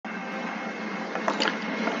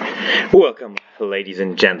Welcome, ladies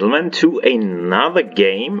and gentlemen, to another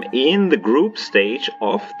game in the group stage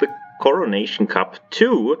of the Coronation Cup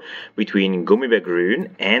 2 between Gummibär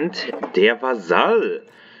Grün and der Vasall.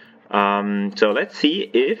 So let's see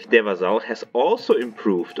if der Vasall has also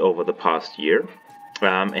improved over the past year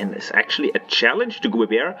and is actually a challenge to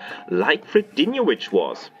Gummibär like Fredinjovic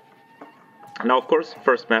was. Now, of course,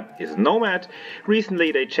 first map is Nomad.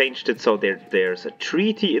 Recently they changed it so there's a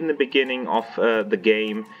treaty in the beginning of the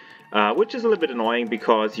game, which is a little bit annoying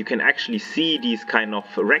because you can actually see these kind of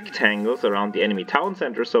rectangles around the enemy town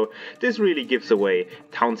center, so this really gives away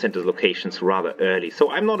town center locations rather early.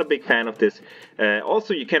 So I'm not a big fan of this.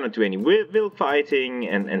 Also, you cannot do any will fighting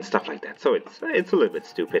and stuff like that, so it's a little bit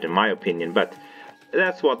stupid in my opinion, but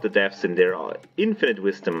that's what the devs in their infinite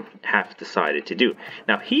wisdom have decided to do.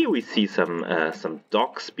 Now here we see some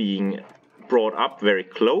docks being brought up very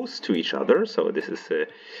close to each other. So this is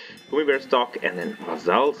Gummibär's dock and then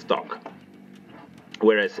Vasall's dock.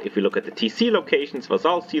 Whereas if we look at the TC locations,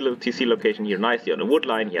 Vasall's TC location here nicely on the wood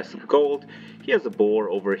line, he has some gold, he has a boar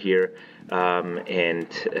over here, and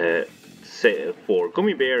for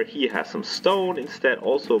Gummibär he has some stone instead,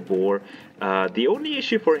 also a boar. The only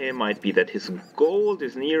issue for him might be that his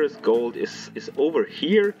nearest gold is over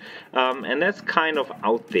here, and that's kind of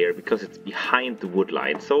out there because it's behind the wood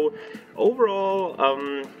line. So overall,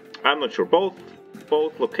 I'm not sure.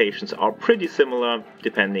 Both locations are pretty similar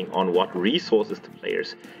depending on what resources the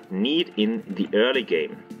players need in the early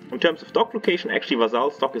game. In terms of dock location, actually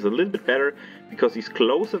Vasall's dock is a little bit better because he's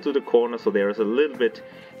closer to the corner, so there is a little bit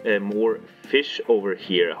more fish over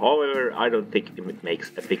here. However, I don't think it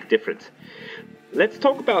makes a big difference. Let's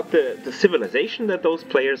talk about the civilization that those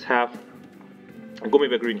players have.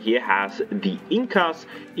 Gummibär Grün here has the Incas.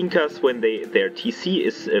 Incas, when their TC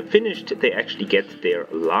is finished, they actually get their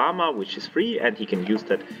llama, which is free, and he can use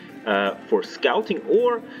that for scouting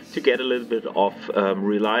or to get a little bit of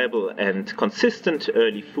reliable and consistent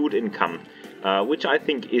early food income, which I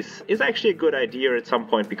think is actually a good idea at some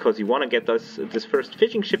point, because you want to get this first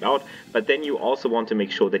fishing ship out, but then you also want to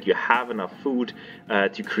make sure that you have enough food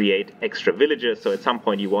to create extra villages. So at some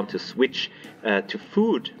point you want to switch to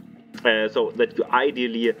food, so that you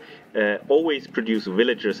ideally always produce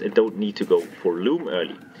villagers and don't need to go for loom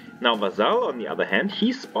early. Now Vasall, on the other hand,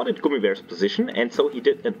 he spotted Gummibär's position, and so he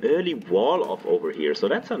did an early wall off over here. So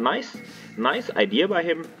that's a nice idea by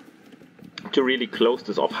him to really close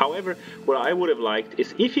this off. However, what I would have liked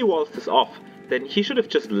is if he walls this off, then he should have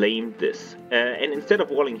just lamed this. And instead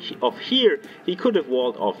of walling off here, he could have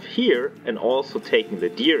walled off here and also taken the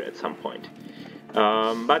deer at some point.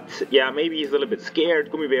 But yeah, maybe he's a little bit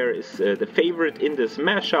scared. Gummibär is the favorite in this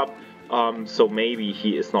mashup, so maybe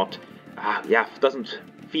he is not, doesn't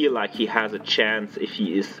feel like he has a chance if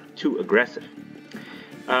he is too aggressive.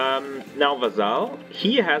 Now Vasall,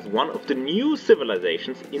 he has one of the new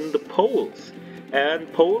civilizations in the poles.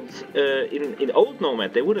 And poles in old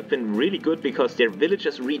Nomad, they would have been really good because their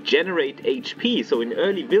villagers regenerate HP. So in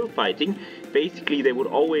early will fighting, basically they would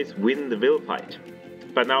always win the will fight.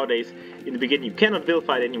 But nowadays, in the beginning, you cannot will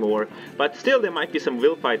fight anymore, but still there might be some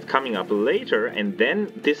will fights coming up later, and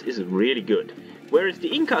then this is really good. Whereas the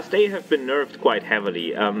Incas, they have been nerfed quite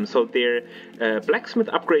heavily, so their blacksmith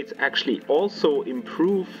upgrades actually also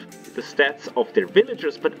improve the stats of their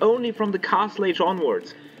villagers, but only from the castle age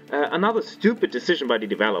onwards. Another stupid decision by the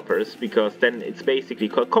developers, because then it's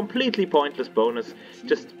basically a completely pointless bonus.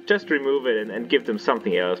 Just remove it and give them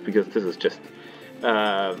something else, because this is just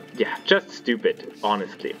stupid,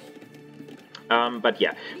 honestly. But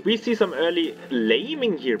yeah, we see some early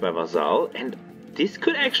laming here by Vasall, and this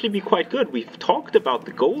could actually be quite good. We've talked about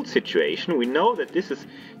the gold situation. We know that this is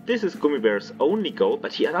Gummibär's only gold,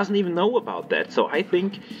 but he doesn't even know about that. So I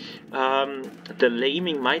think the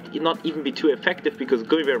laming might not even be too effective, because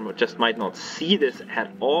Gummibär just might not see this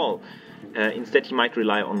at all. Instead, he might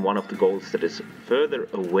rely on one of the golds that is further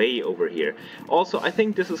away over here. Also, I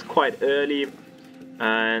think this is quite early.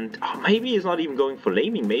 And maybe he's not even going for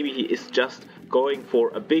laming, maybe he is just going for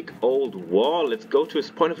a big old wall. Let's go to his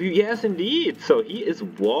point of view. Yes, indeed. So he is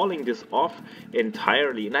walling this off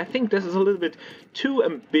entirely. And I think this is a little bit too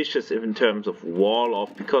ambitious in terms of wall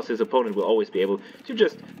off, because his opponent will always be able to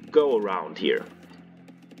just go around here.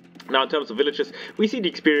 Now, in terms of villages, we see the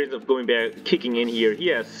experience of Gummibär kicking in here. He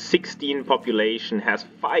has 16 population, has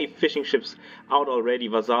 5 fishing ships out already.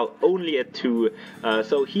 Vasall only at 2,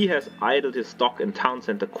 so he has idled his dock and town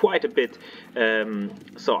center quite a bit.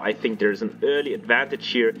 So I think there's an early advantage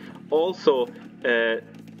here. Also,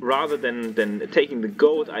 rather than taking the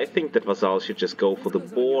goat, I think that Vasall should just go for the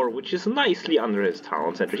boar, which is nicely under his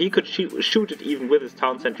town center. He could shoot it even with his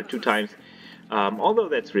town center 2 times. Although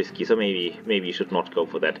that's risky, so maybe you should not go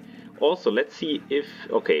for that. Also, let's see if...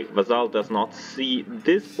 Okay, Vasall does not see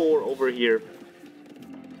this boar over here.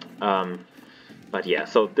 But yeah,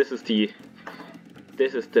 so this is the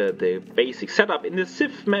basic setup. In the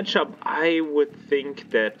Civ matchup, I would think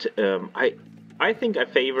that I think I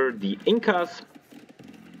favor the Incas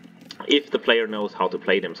if the player knows how to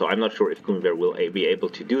play them. So I'm not sure if Gummibär will be able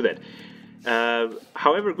to do that.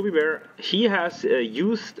 However, Gummibär, he has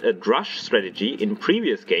used a drush strategy in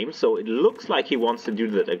previous games, so it looks like he wants to do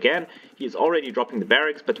that again. He's already dropping the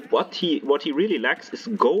barracks, but what he really lacks is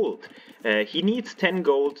gold. He needs 10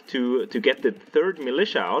 gold to get the third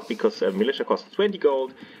militia out, because militia costs 20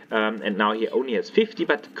 gold, and now he only has 50,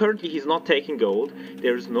 but currently he's not taking gold.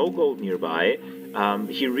 There's no gold nearby.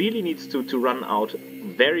 He really needs to run out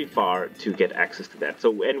very far to get access to that.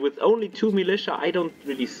 So, and with only 2 militia, I don't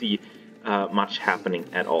really see much happening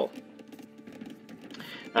at all.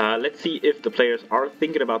 Let's see if the players are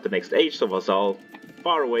thinking about the next age. So Vasall,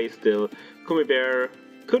 far away still. Gummibär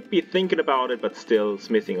could be thinking about it, but still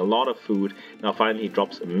smithing a lot of food. Now finally he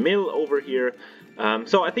drops a mill over here.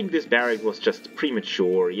 So I think this barrack was just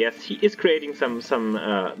premature. Yes, he is creating some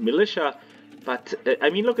militia, but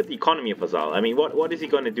I mean, look at the economy of Vasall. I mean, what is he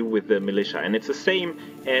going to do with the militia? And it's the same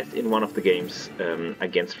as in one of the games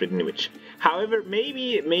against Radinovic. However,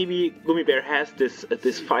 maybe Gummibär has this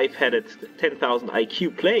 5-headed 10,000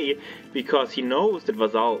 IQ play because he knows that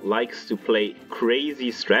Vasall likes to play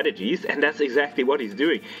crazy strategies, and that's exactly what he's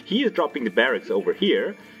doing. He is dropping the barracks over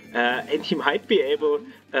here, and he might be able.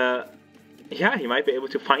 Yeah, he might be able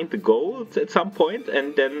to find the gold at some point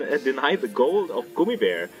and then deny the gold of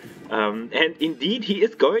Gummibär. And indeed, he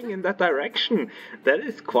is going in that direction. That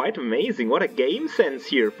is quite amazing. What a game sense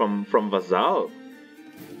here from Vasall.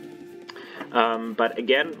 But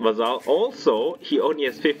again, Vasall also, he only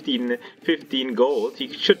has 15 gold.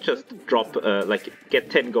 He should just drop, like, get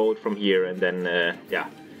 10 gold from here and then, yeah,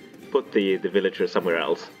 put the villager somewhere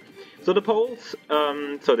else. So the Poles,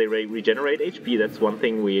 so they regenerate HP, that's one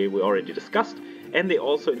thing we already discussed. And they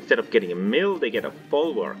also, instead of getting a mill, they get a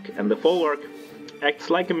folwark. And the folwark acts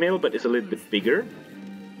like a mill, but is a little bit bigger.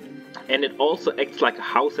 And it also acts like a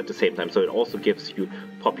house at the same time, so it also gives you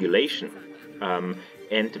population.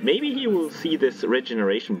 And maybe he will see this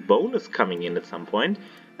regeneration bonus coming in at some point.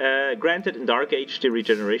 Granted, in Dark Age, the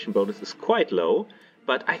regeneration bonus is quite low,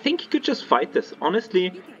 but I think he could just fight this.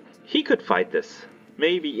 Honestly, he could fight this.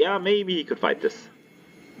 Maybe he could fight this.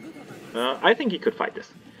 I think he could fight this.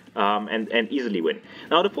 And easily win.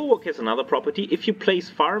 Now the folwark has another property. If you place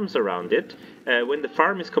farms around it, when the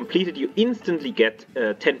farm is completed, you instantly get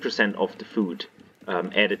 10% of the food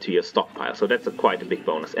added to your stockpile. So that's quite a big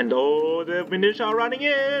bonus. And oh, the militia are running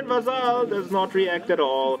in! Vasall does not react at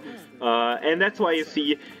all. And that's why you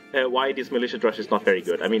see why this militia drush is not very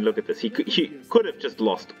good. I mean, look at this. He could have just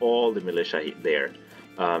lost all the militia there.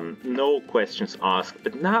 No questions asked.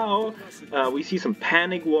 But now we see some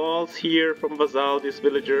panic walls here from Vasall. This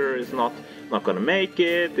villager is not going to make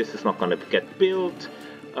it. This is not going to get built.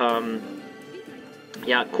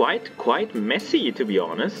 Yeah, quite messy, to be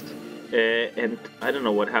honest. And I don't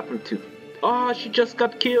know what happened to... Oh, she just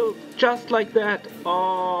got killed, just like that.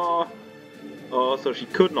 Oh, so she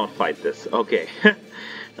could not fight this. Okay.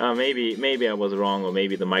 Maybe I was wrong, or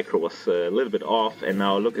maybe the micro was a little bit off. And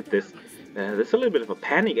now look at this. There's a little bit of a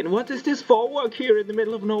panic. And what is this folwark here in the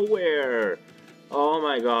middle of nowhere? Oh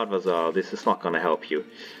my god, Vasall, this is not going to help you.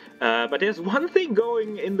 But there's one thing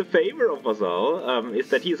going in the favor of Vasall, is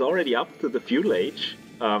that he's already up to the feudal age.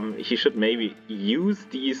 He should maybe use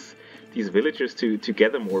these villagers to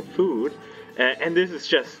gather more food. And this is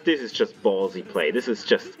just ballsy play. This is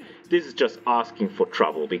just asking for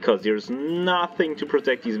trouble, because there's nothing to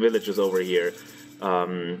protect these villagers over here.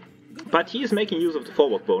 But he is making use of the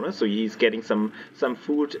folwark bonus, so he's getting some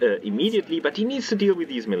food immediately, but he needs to deal with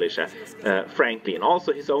these militia, frankly. And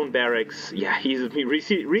also his own barracks. Yeah, he's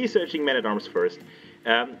researching men-at-arms first,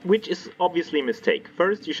 which is obviously a mistake.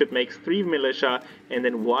 First, you should make 3 militia, and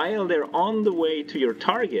then while they're on the way to your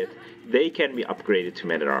target, they can be upgraded to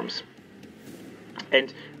men-at-arms.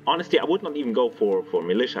 And honestly, I would not even go for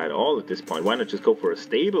militia at all at this point. Why not just go for a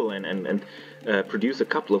stable and produce a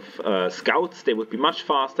couple of scouts? They would be much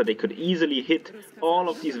faster. They could easily hit all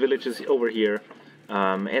of these villages over here.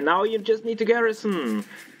 And now you just need to garrison.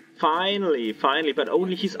 Finally, but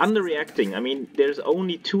only he's underreacting. I mean, there's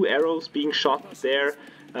only 2 arrows being shot there.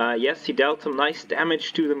 Yes, he dealt some nice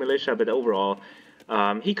damage to the militia, but overall,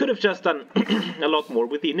 He could have just done a lot more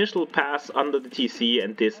with the initial pass under the TC,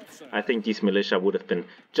 and this, I think these militia would have been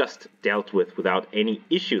just dealt with without any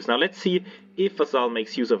issues. Now let's see if Vasall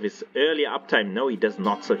makes use of his earlier uptime. No, he does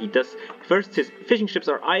not. So he does, first his fishing ships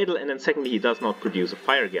are idle, and then secondly he does not produce a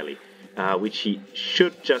fire galley. Which he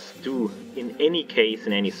should just do in any case,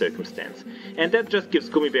 in any circumstance. And that just gives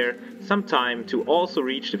Gummibear some time to also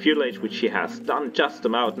reach the fuel age, which he has done just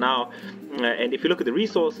about now. And if you look at the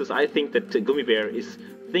resources, I think that Gummibear is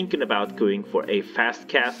thinking about going for a fast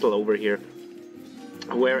castle over here.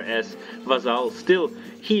 Whereas Vasall still,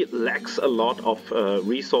 he lacks a lot of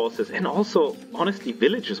resources and also, honestly,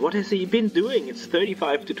 villages. What has he been doing? It's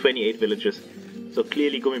 35 to 28 villages. So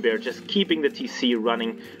clearly Gummibear just keeping the TC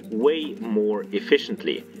running way more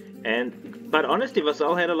efficiently. But honestly,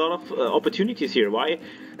 Vasall had a lot of opportunities here. Why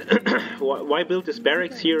why build this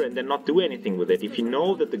barracks here and then not do anything with it? If you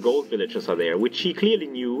know that the gold villagers are there, which he clearly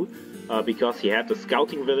knew because he had the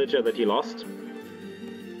scouting villager that he lost.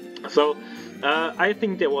 So I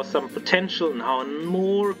think there was some potential now on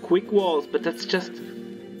more quick walls, but that's just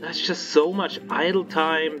so much idle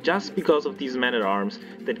time just because of these men-at-arms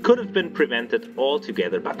that could have been prevented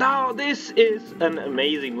altogether. But now this is an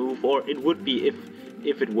amazing move, or it would be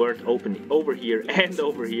if it weren't open over here and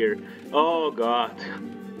over here. Oh god.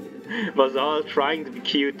 Vasall trying to be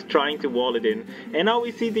cute, trying to wall it in. And now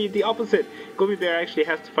we see the opposite. Gummibear actually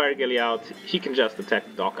has the fire galley out. He can just attack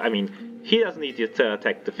the dock. I mean, he doesn't need to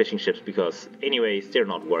attack the fishing ships because anyways, they're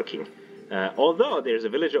not working. Although there's a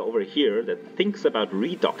villager over here that thinks about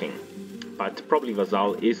redocking, but probably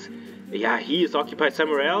Vasall is, yeah, he is occupied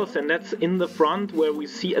somewhere else, and that's in the front where we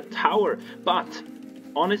see a tower. But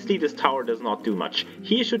honestly, this tower does not do much.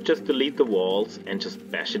 He should just delete the walls and just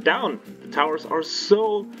bash it down. The towers are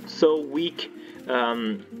so weak,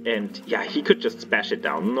 and yeah, he could just bash it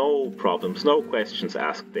down. No problems, no questions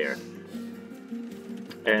asked there.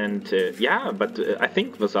 And yeah, but I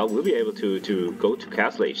think Vasall will be able to go to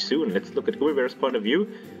Castle Age soon. Let's look at Gummibear's point of view.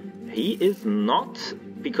 He is not,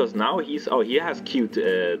 because now he has queued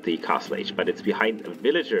the Castle Age, but it's behind a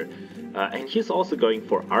villager. And he's also going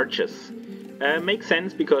for archers. Makes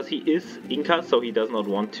sense because he is Inca, so he does not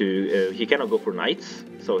want to, he cannot go for knights,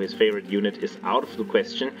 so his favorite unit is out of the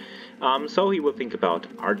question. So he will think about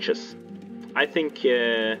archers. I think,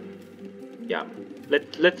 yeah.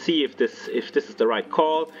 Let's see if this is the right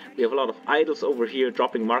call. We have a lot of idols over here,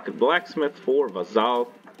 dropping Market Blacksmith for Vasall.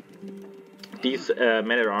 These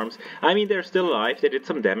men-at-arms, I mean, they're still alive, they did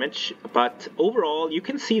some damage, but overall you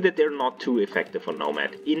can see that they're not too effective on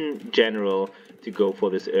Nomad in general to go for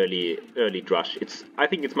this early drush. I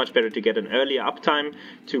think it's much better to get an earlier uptime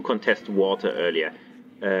to contest water earlier.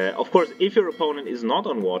 Of course, if your opponent is not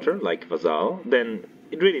on water, like Vasall, then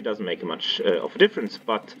it really doesn't make much of a difference,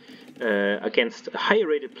 but against higher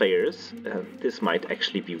rated players, this might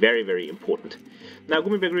actually be very important. Now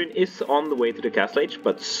Gummibear Green is on the way to the Castle Age,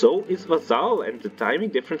 but so is Vasall, and the timing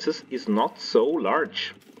differences is not so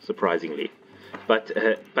large, surprisingly. But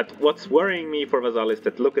what's worrying me for Vasall is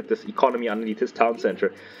that look at this economy underneath his town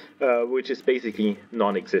center, which is basically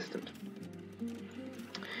non-existent.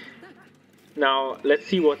 Now, let's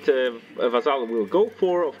see what Vasall will go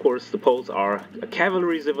for. Of course, the Poles are a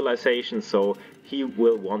cavalry civilization, so he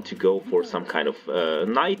will want to go for some kind of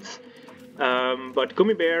knights. But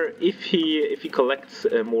Gummibear, if he collects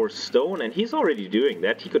more stone, and he's already doing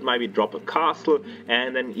that, he could maybe drop a castle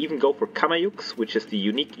and then even go for Kamayuks, which is the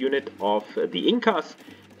unique unit of the Incas,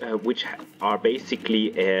 which are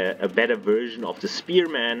basically a better version of the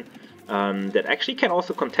spearman. That actually can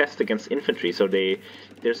also contest against infantry, so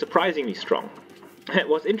they're surprisingly strong.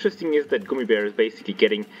 What's interesting is that Gummibear is basically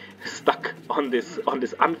getting stuck on this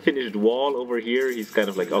unfinished wall over here. He's kind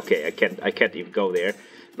of like, okay, I can't even go there.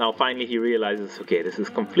 Now finally he realizes, okay, this is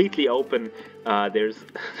completely open. It's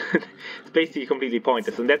basically completely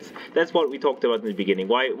pointless, and that's what we talked about in the beginning.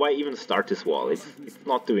 Why even start this wall? It's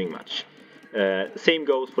not doing much. Same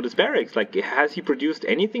goes for this barracks. Like, has he produced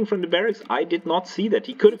anything from the barracks? I did not see that.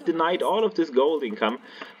 He could have denied all of this gold income,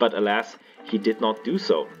 but alas, he did not do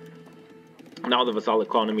so. Now the Vasall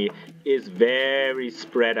economy is very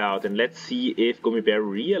spread out, and let's see if Gummibear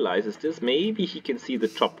realizes this. Maybe he can see the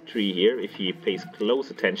top tree here if he pays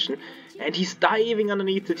close attention, and he's diving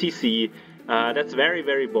underneath the TC. That's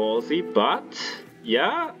very ballsy, but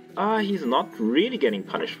yeah, he's not really getting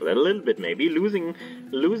punished for that. A little bit maybe, losing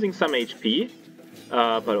some HP,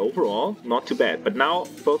 but overall not too bad. But now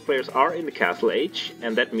both players are in the Castle Age,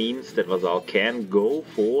 and that means that Vasall can go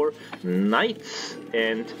for knights.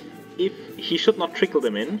 And if he should not trickle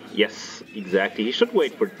them in, yes, exactly, he should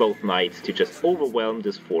wait for both knights to just overwhelm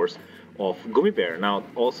this force of Gummibear. Now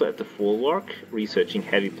also at the full work, researching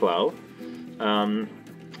heavy plow.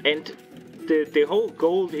 And the whole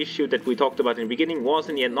gold issue that we talked about in the beginning was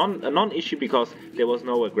in the end a non-issue because there was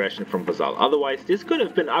no aggression from Vasall. Otherwise, this could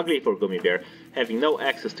have been ugly for Gummibär. Having no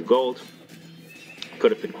access to gold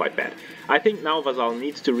could have been quite bad. I think now Vasall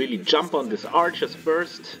needs to really jump on this archers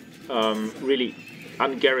first, really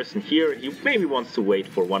ungarrison here. He maybe wants to wait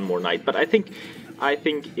for one more knight, but I think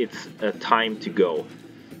it's time to go.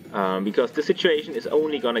 Because the situation is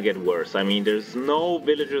only gonna get worse. I mean, there's no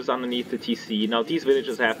villagers underneath the TC. Now, these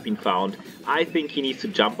villagers have been found. I think he needs to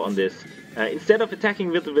jump on this. Instead of attacking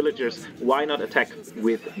with the villagers, why not attack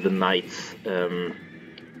with the knights?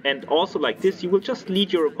 And also like this, you will just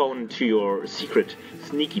lead your opponent to your secret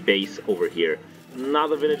sneaky base over here.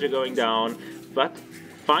 Another villager going down, but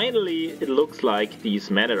finally it looks like these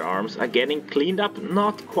men-at-arms are getting cleaned up.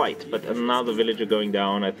 Not quite, but another villager going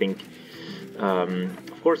down, I think.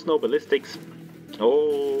 Of course, no ballistics.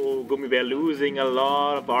 Oh, Gummibär losing a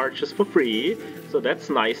lot of archers for free, so that's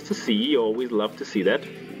nice to see. You always love to see that.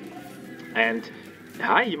 And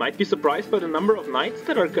you might be surprised by the number of knights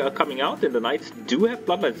that are coming out, and the knights do have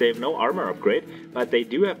bloodlines. They have no armor upgrade, but they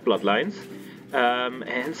do have bloodlines,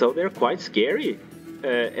 and so they're quite scary.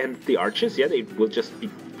 And the archers, yeah, they will just be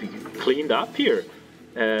cleaned up here.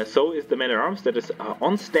 So is the men-at-arms that is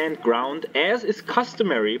on stand ground, as is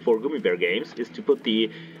customary for Gummibär games, is to put the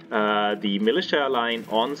militia line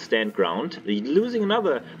on stand ground. Losing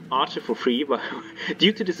another archer for free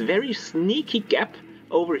due to this very sneaky gap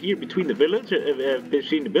over here between the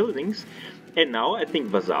between the buildings. And now I think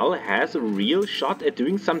Vasall has a real shot at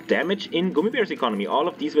doing some damage in Gummibär's economy. All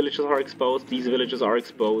of these villages are exposed, these villages are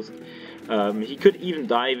exposed. He could even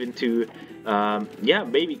dive into,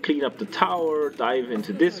 maybe clean up the tower, dive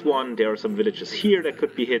into this one. There are some villages here that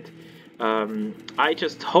could be hit. I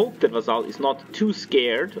just hope that Vasall is not too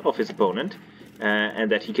scared of his opponent,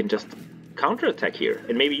 and that he can just counterattack here.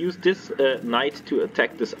 And maybe use this knight to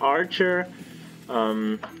attack this archer.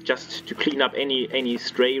 Just to clean up any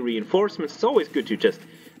stray reinforcements. It's always good to just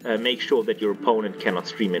make sure that your opponent cannot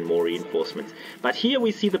stream in more reinforcements. But here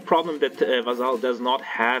we see the problem that Vasall does not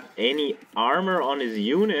have any armor on his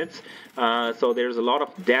units, so there's a lot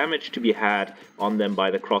of damage to be had on them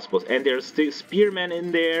by the crossbows. And there's still spearmen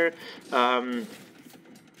in there. Vasall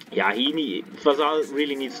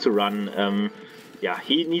really needs to run.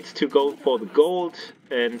 He needs to go for the gold,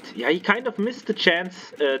 and he kind of missed the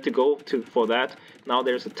chance to go for that. Now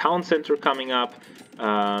there's a town center coming up,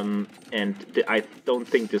 and I don't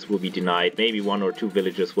think this will be denied. Maybe one or two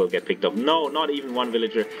villagers will get picked off. No, not even one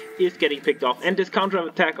villager is getting picked off, and this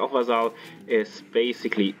counter-attack of Vasall is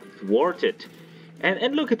basically thwarted.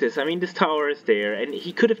 And look at this, I mean, this tower is there, and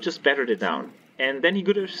he could have just battered it down, and then he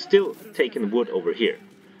could have still taken wood over here.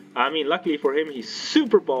 I mean, luckily for him, he's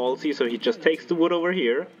super ballsy, so he just takes the wood over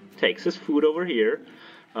here, takes his food over here.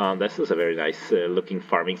 This is a very nice looking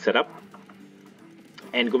farming setup.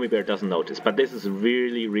 And Gummibär doesn't notice, but this is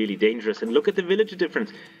really, really dangerous. And look at the villager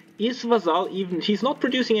difference. Is Vasall even... He's not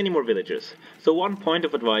producing any more villagers. So one point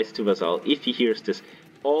of advice to Vasall, if he hears this,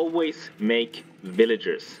 always make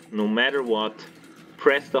villagers. No matter what,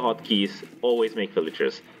 press the hotkeys, always make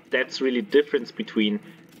villagers. That's really the difference between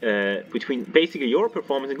basically your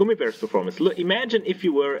performance and Gummibär's performance. Look, imagine if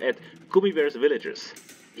you were at Gummibär's villagers.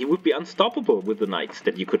 He would be unstoppable with the knights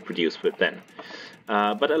that you could produce with then.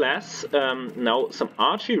 But alas, now some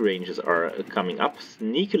archery ranges are coming up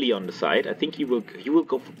sneakily on the side. I think he will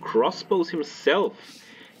go for crossbows himself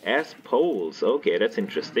as poles. Okay, that's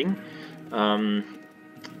interesting.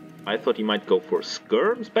 I thought he might go for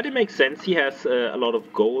skirms, but it makes sense. He has a lot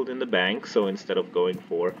of gold in the bank, so instead of going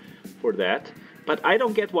for that. But I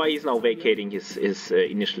don't get why he's now vacating his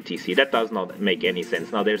initial TC. That does not make any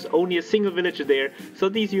sense. Now there's only a single villager there, so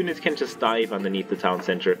these units can just dive underneath the town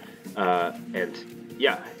center, and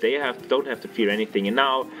yeah, they don't have to fear anything. And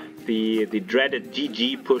now the dreaded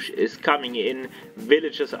GG push is coming in.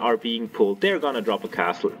 Villagers are being pulled. They're gonna drop a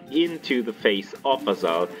castle into the face of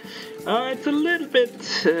Vasall. It's a little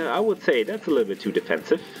bit, I would say, that's a little bit too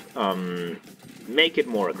defensive. Make it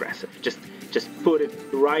more aggressive. Just put it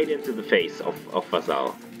right into the face of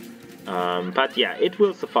Vasall. But yeah, it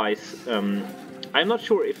will suffice. I'm not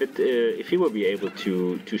sure if he will be able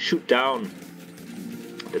to shoot down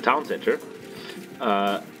the town center.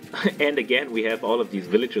 And again, we have all of these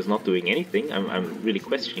villagers not doing anything. I'm really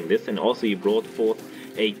questioning this. And also he brought forth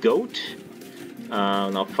a goat.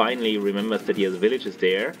 Now finally he remembers that he has villages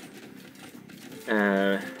there.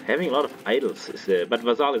 Having a lot of idols, but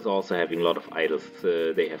Vasall is also having a lot of idols.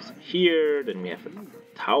 They have some here, then we have a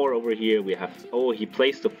tower over here. We have, oh, he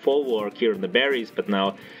placed a folwark here on the berries, but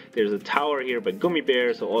now there's a tower here by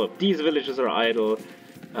Gummibär, so all of these villages are idle.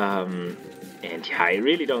 And yeah, I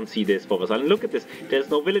really don't see this for Vasall. And look at this. There's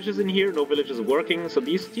no villages in here, no villages working. So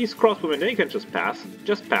these crossbowmen, they can just pass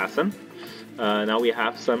them. Now we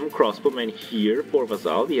have some crossbowmen here for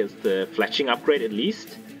Vasall. He has the fletching upgrade at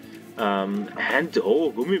least. And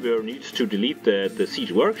oh, Gummibär needs to delete the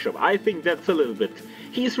siege workshop. I think that's a little bit...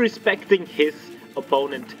 He's respecting his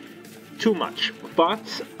opponent too much.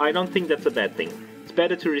 But I don't think that's a bad thing. It's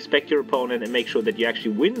better to respect your opponent and make sure that you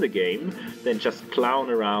actually win the game than just clown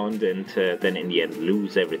around and then in the end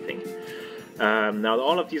lose everything. Now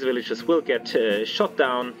all of these villages will get shot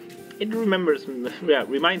down. It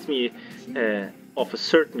reminds me of a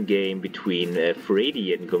certain game between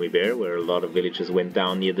Freddy and Gummibär, where a lot of villages went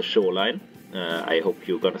down near the shoreline. I hope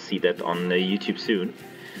you're gonna see that on YouTube soon.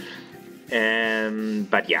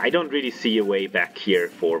 But yeah, I don't really see a way back here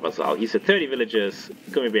for Vasall. He's at 30 villages,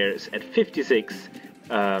 Gummibär is at 56.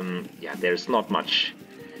 Yeah, there's not much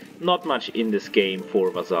in this game for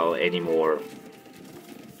Vasall anymore.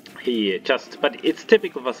 But it's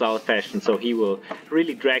typical Vasall fashion, so he will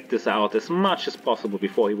really drag this out as much as possible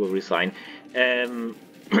before he will resign.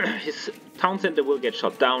 His town center will get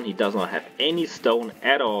shot down. He does not have any stone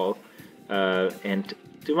at all, and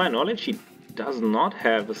to my knowledge, he does not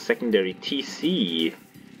have a secondary TC.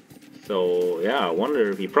 So yeah, I wonder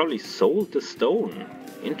if he probably sold the stone.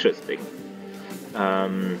 Interesting.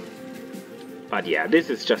 But yeah, this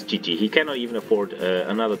is just GG. He cannot even afford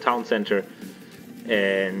another town center,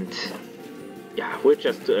 and yeah, we're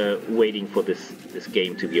just waiting for this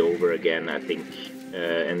game to be over again, I think.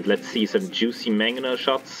 And let's see some juicy mangonel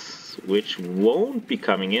shots, which won't be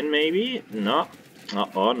coming in, maybe. No.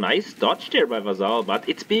 Oh, nice dodge there by Vasall, but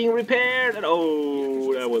it's being repaired, and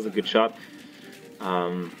oh, that was a good shot.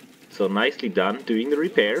 So nicely done doing the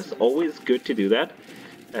repairs. Always good to do that.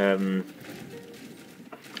 And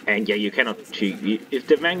yeah, you cannot... If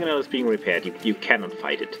the mangonel is being repaired, you cannot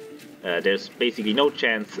fight it. There's basically no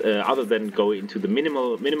chance other than go into the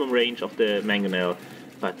minimum range of the mangonel.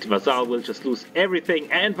 But Vasall will just lose everything,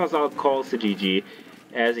 and Vasall calls the GG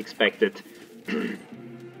as expected.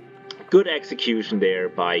 Good execution there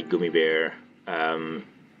by Gummibär.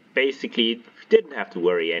 Basically, didn't have to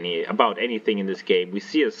worry about anything in this game. We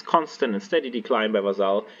see a constant and steady decline by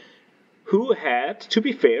Vasall, who had, to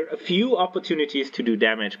be fair, a few opportunities to do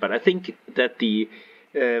damage, but I think that the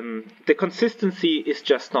consistency is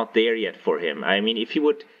just not there yet for him. I mean, if he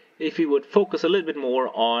would focus a little bit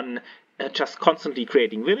more on just constantly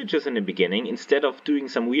creating villages in the beginning instead of doing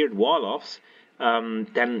some weird wall-offs,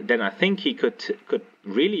 then I think he could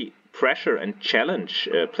really pressure and challenge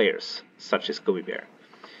players such as Gummibär.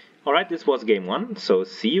 Alright, this was game 1, so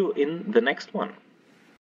see you in the next one.